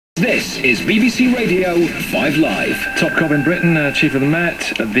This is BBC Radio 5 Live. Top cop in Britain, Chief of the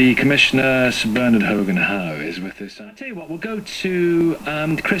Met, the Commissioner, Sir Bernard Hogan Howe is with us. I'll tell you what, we'll go to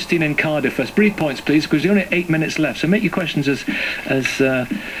Christine in Cardiff first. Brief points, please, because there's only 8 minutes left, so make your questions as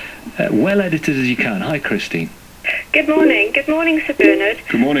well edited as you can. Hi, Christine. Good morning. Good morning, Sir Bernard.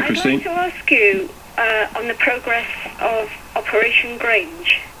 Good morning, Christine. I'd like to ask you on the progress of Operation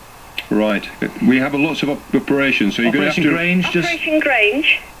Grange. Right. We have lots of operations, so you're going to have to... Operation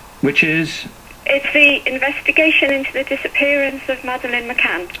Grange. Which is? It's the investigation into the disappearance of Madeleine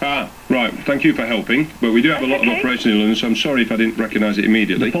McCann. Ah, right. Thank you for helping. But we do have a lot of operations in London, so I'm sorry if I didn't recognise it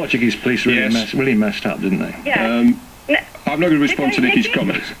immediately. The Portuguese police really messed up, didn't they? Yeah. I'm not going to respond to Nicky's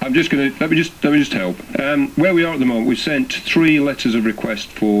comments. I'm just going to let me just help. Where we are at the moment, we've sent 3 letters of request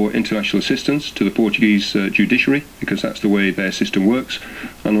for international assistance to the Portuguese judiciary, because that's the way their system works,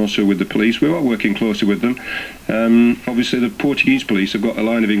 and also with the police. We are working closely with them. Obviously, the Portuguese police have got a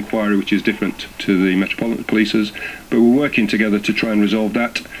line of inquiry which is different to the Metropolitan Police's, but we're working together to try and resolve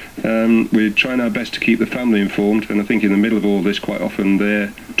that. We're trying our best to keep the family informed, and I think in the middle of all this, quite often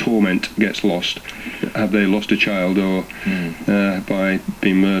their torment gets lost. Have they lost a child, or by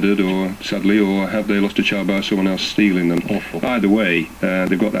being murdered, or sadly, or have they lost a child by someone else stealing them? Awful. Either way,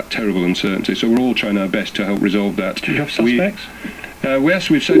 they've got that terrible uncertainty. So we're all trying our best to help resolve that. Do you have suspects? Yes,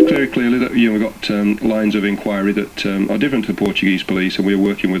 we've said very clearly that we've got lines of inquiry that are different to the Portuguese police, and we're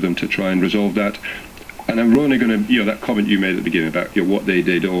working with them to try and resolve that. And I'm only going to, that comment you made at the beginning about what they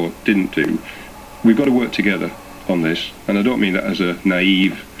did or didn't do, we've got to work together on this, and I don't mean that as a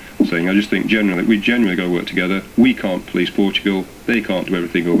naive thing. I just think we genuinely got to work together. We can't police Portugal, they can't do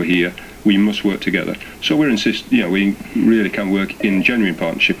everything over here. We must work together. So we really can work in genuine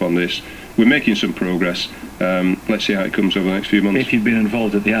partnership on this. We're making some progress. Let's see how it comes over the next few months. If you'd been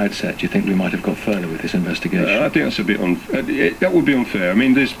involved at the outset, do you think we might have got further with this investigation? I think that's a bit that would be unfair. I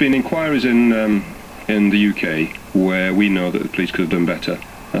mean, there's been inquiries in the UK where we know that the police could have done better.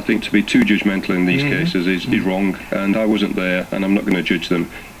 I think to be too judgmental in these cases is wrong, and I wasn't there, and I'm not going to judge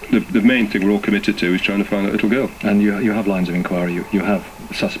them. The main thing we're all committed to is trying to find that little girl. And you have lines of inquiry, you have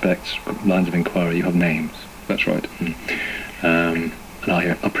suspects, lines of inquiry, you have names. That's right. And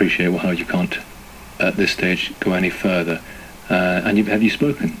I appreciate how you can't, at this stage, go any further. And have you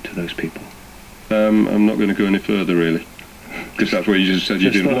spoken to those people? I'm not going to go any further, really. Because that's what you just said you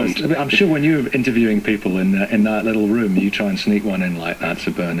didn't want. I'm sure when you're interviewing people in that little room, you try and sneak one in like that,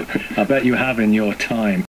 Sir Bernard. I bet you have in your time.